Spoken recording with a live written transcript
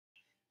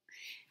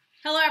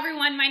Hello,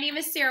 everyone. My name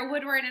is Sarah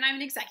Woodward, and I'm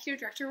an executive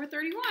director with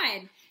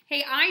 31.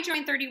 Hey, I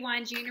joined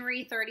 31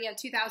 January 30th,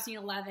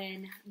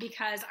 2011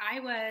 because I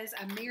was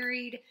a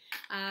married,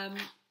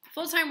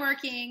 full-time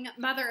working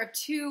mother of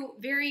two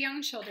very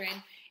young children,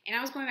 and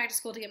I was going back to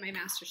school to get my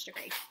master's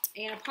degree.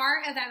 And a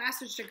part of that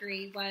master's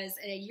degree was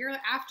a year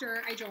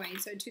after I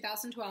joined, so in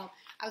 2012,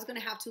 I was going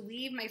to have to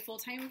leave my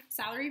full-time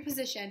salary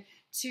position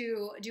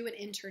to do an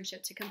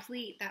internship to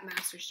complete that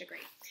master's degree.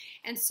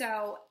 And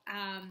so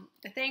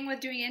the thing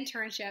with doing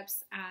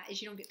internships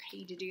is you don't get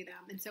paid to do them.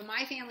 And so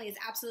my family is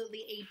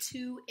absolutely a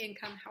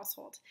two-income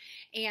household.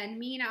 And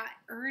me not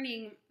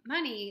earning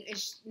money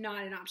is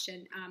not an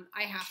option.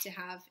 I have to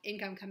have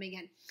income coming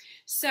in.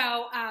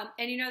 So,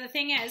 and you know, the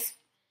thing is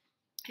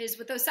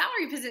with those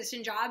salary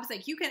position jobs,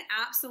 like you can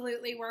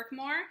absolutely work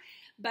more,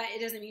 but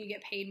it doesn't mean you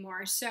get paid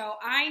more. So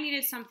I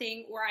needed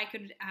something where I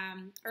could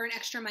earn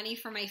extra money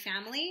for my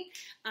family,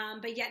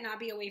 but yet not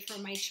be away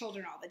from my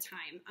children all the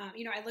time.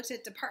 You know, I looked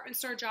at department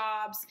store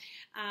jobs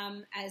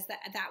as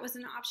that was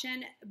an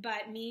option,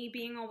 but me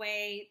being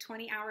away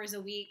 20 hours a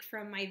week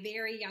from my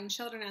very young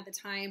children at the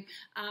time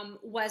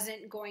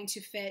wasn't going to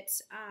fit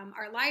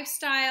our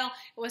lifestyle.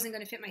 It wasn't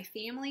going to fit my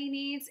family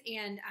needs,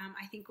 and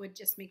I think would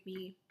just make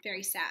me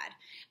very sad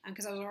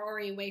because I was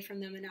already away from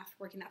them enough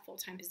working that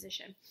full-time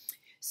position.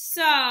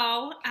 So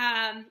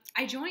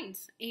I joined,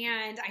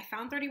 and I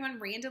found 31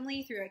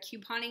 randomly through a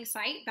couponing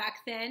site.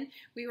 Back then,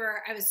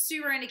 I was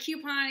super into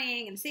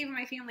couponing and saving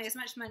my family as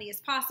much money as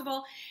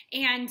possible,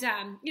 and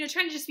you know,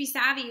 trying to just be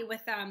savvy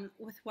with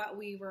what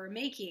we were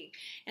making.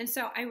 And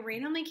so I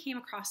randomly came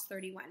across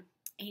 31,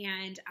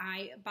 and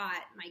I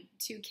bought my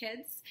two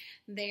kids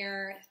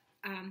their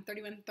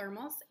 31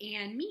 thermals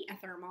and me a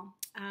thermal.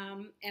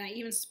 And I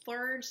even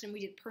splurged, and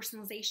we did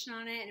personalization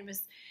on it, and it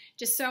was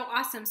just so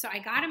awesome. So I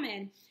got them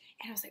in.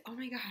 And I was like, oh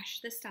my gosh,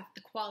 this stuff,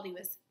 the quality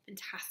was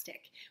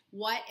fantastic.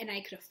 And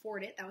I could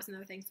afford it. That was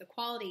another thing. So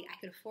quality, I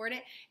could afford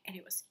it, and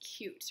it was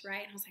cute,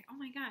 right? And I was like, oh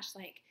my gosh,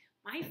 like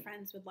my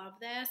friends would love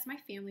this. My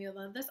family would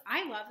love this.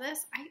 I love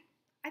this.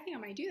 I think I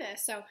might do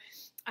this. So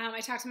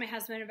I talked to my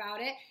husband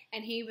about it,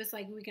 and he was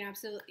like, we can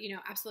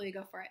absolutely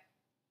go for it.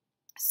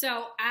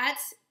 So at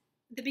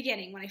the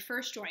beginning, when I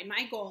first joined,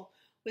 my goal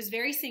was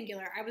very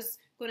singular. I was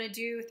going to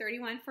do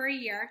 31 for a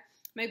year.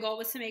 My goal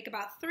was to make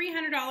about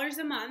 $300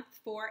 a month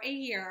for a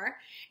year,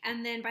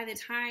 and then by the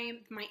time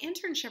my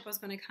internship was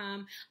going to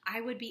come, I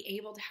would be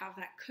able to have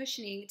that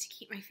cushioning to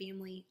keep my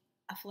family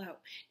afloat.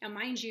 Now,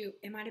 mind you,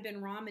 it might have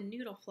been ramen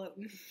noodle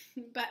floating,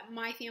 but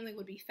my family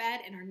would be fed,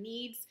 and our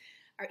needs,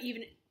 or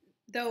even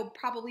though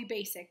probably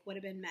basic, would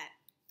have been met.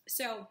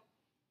 So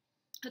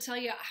I'll tell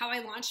you how I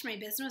launched my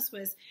business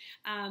was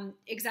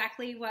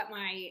exactly what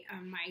my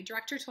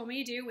director told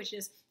me to do, which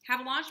is have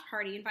a launch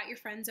party, invite your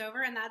friends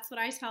over, and that's what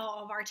I tell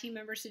all of our team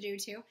members to do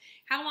too.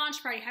 Have a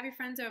launch party, have your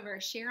friends over,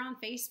 share on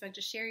Facebook,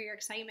 just share your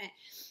excitement.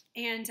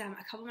 And a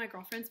couple of my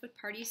girlfriends booked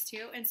parties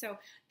too. And so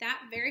that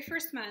very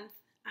first month,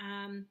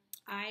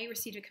 I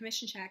received a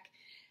commission check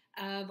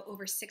of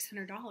over $600,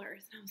 and I was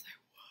like,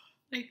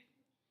 whoa, like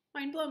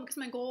mind blown, because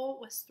my goal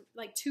was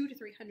like $200 to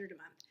 $300 a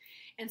month.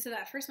 And so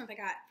that first month I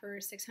got for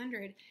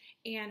 $600,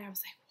 and I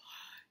was like,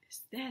 what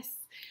is this?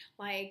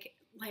 Like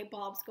light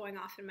bulbs going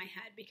off in my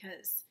head,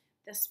 because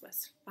this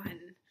was fun.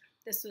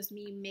 This was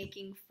me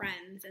making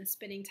friends and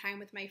spending time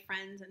with my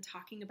friends and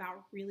talking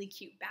about really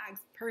cute bags,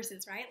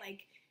 purses, right?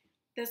 Like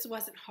this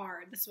wasn't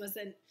hard. This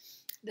wasn't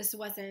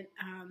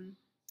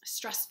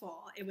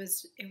stressful. It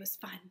was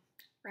fun.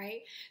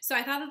 Right? So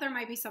I thought that there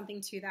might be something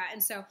to that.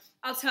 And so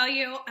I'll tell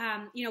you,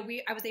 you know,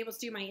 I was able to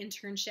do my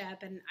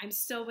internship, and I'm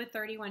still with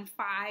 31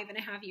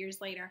 5.5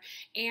 years later.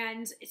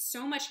 And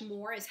so much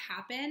more has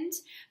happened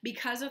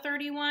because of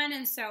 31.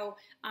 And so,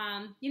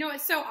 you know,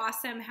 it's so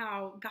awesome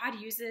how God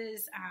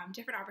uses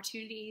different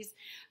opportunities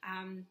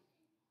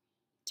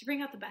to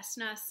bring out the best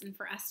in us, and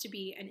for us to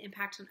be an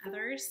impact on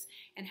others,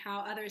 and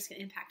how others can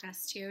impact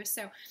us too.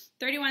 So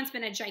 31's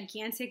been a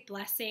gigantic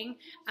blessing.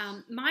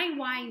 My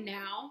why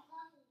now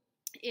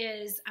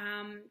is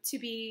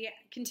to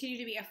continue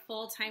to be a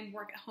full-time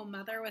work-at-home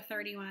mother with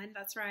 31.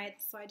 That's right.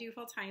 That's what I do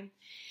full-time.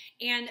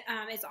 And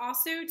it's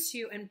also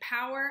to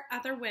empower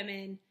other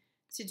women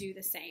to do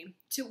the same,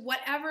 to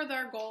whatever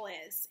their goal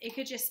is. It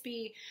could just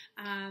be,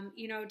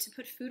 you know, to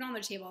put food on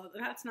their table.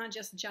 That's not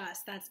just,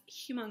 that's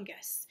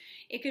humongous.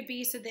 It could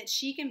be so that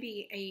she can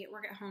be a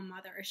work-at-home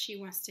mother if she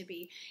wants to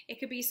be. It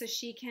could be so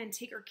she can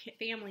take her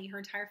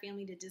entire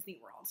family to Disney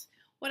World.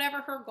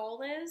 Whatever her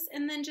goal is,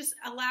 and then just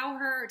allow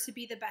her to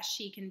be the best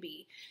she can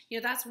be. You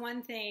know, that's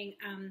one thing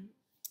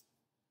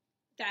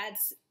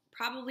that's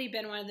probably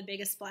been one of the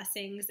biggest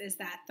blessings, is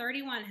that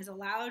 31 has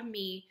allowed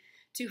me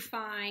to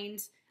find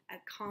a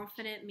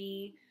confident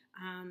me,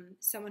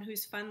 someone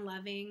who's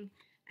fun-loving,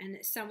 and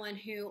someone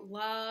who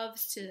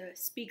loves to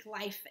speak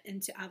life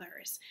into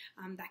others.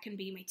 That can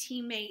be my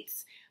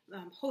teammates,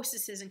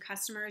 hostesses and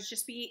customers,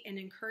 just be an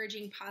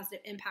encouraging, positive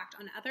impact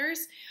on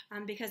others,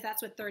 because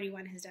that's what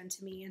 31 has done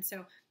to me. And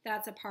so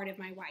that's a part of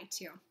my why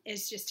too,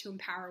 is just to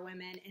empower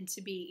women and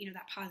to be,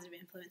 that positive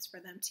influence for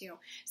them too.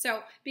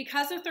 So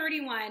because of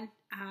 31,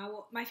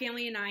 my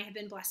family and I have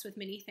been blessed with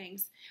many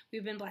things.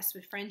 We've been blessed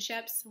with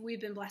friendships.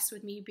 We've been blessed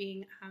with me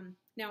being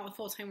now a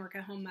full-time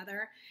work-at-home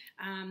mother.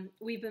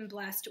 We've been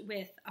blessed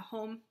with a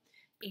home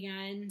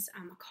and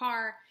a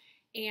car.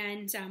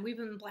 And we've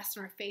been blessed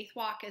in our faith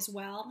walk as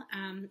well.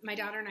 My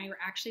daughter and I were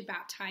actually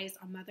baptized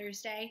on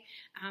Mother's Day,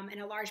 in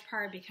a large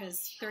part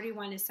because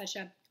 31 is such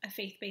a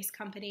faith-based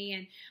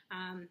company,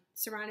 and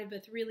surrounded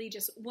with really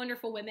just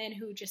wonderful women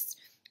who just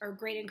are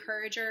great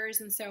encouragers.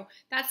 And so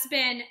that's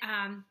been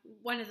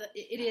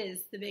it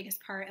is the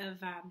biggest part of,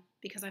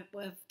 because of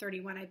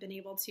 31, I've been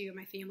able to,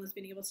 my family's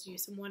been able to do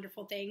some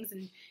wonderful things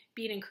and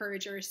be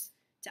encouragers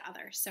to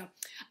others. So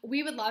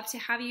we would love to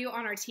have you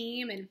on our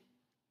team and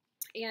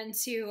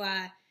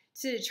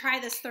to try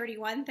this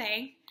 31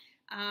 thing,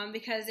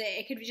 because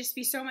it could just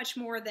be so much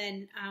more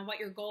than what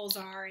your goals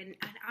are. And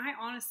I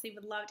honestly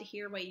would love to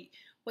hear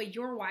what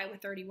your why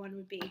with 31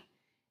 would be.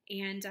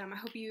 And I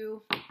hope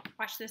you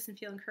watch this and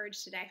feel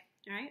encouraged today.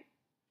 All right.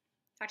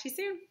 Talk to you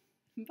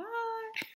soon. Bye.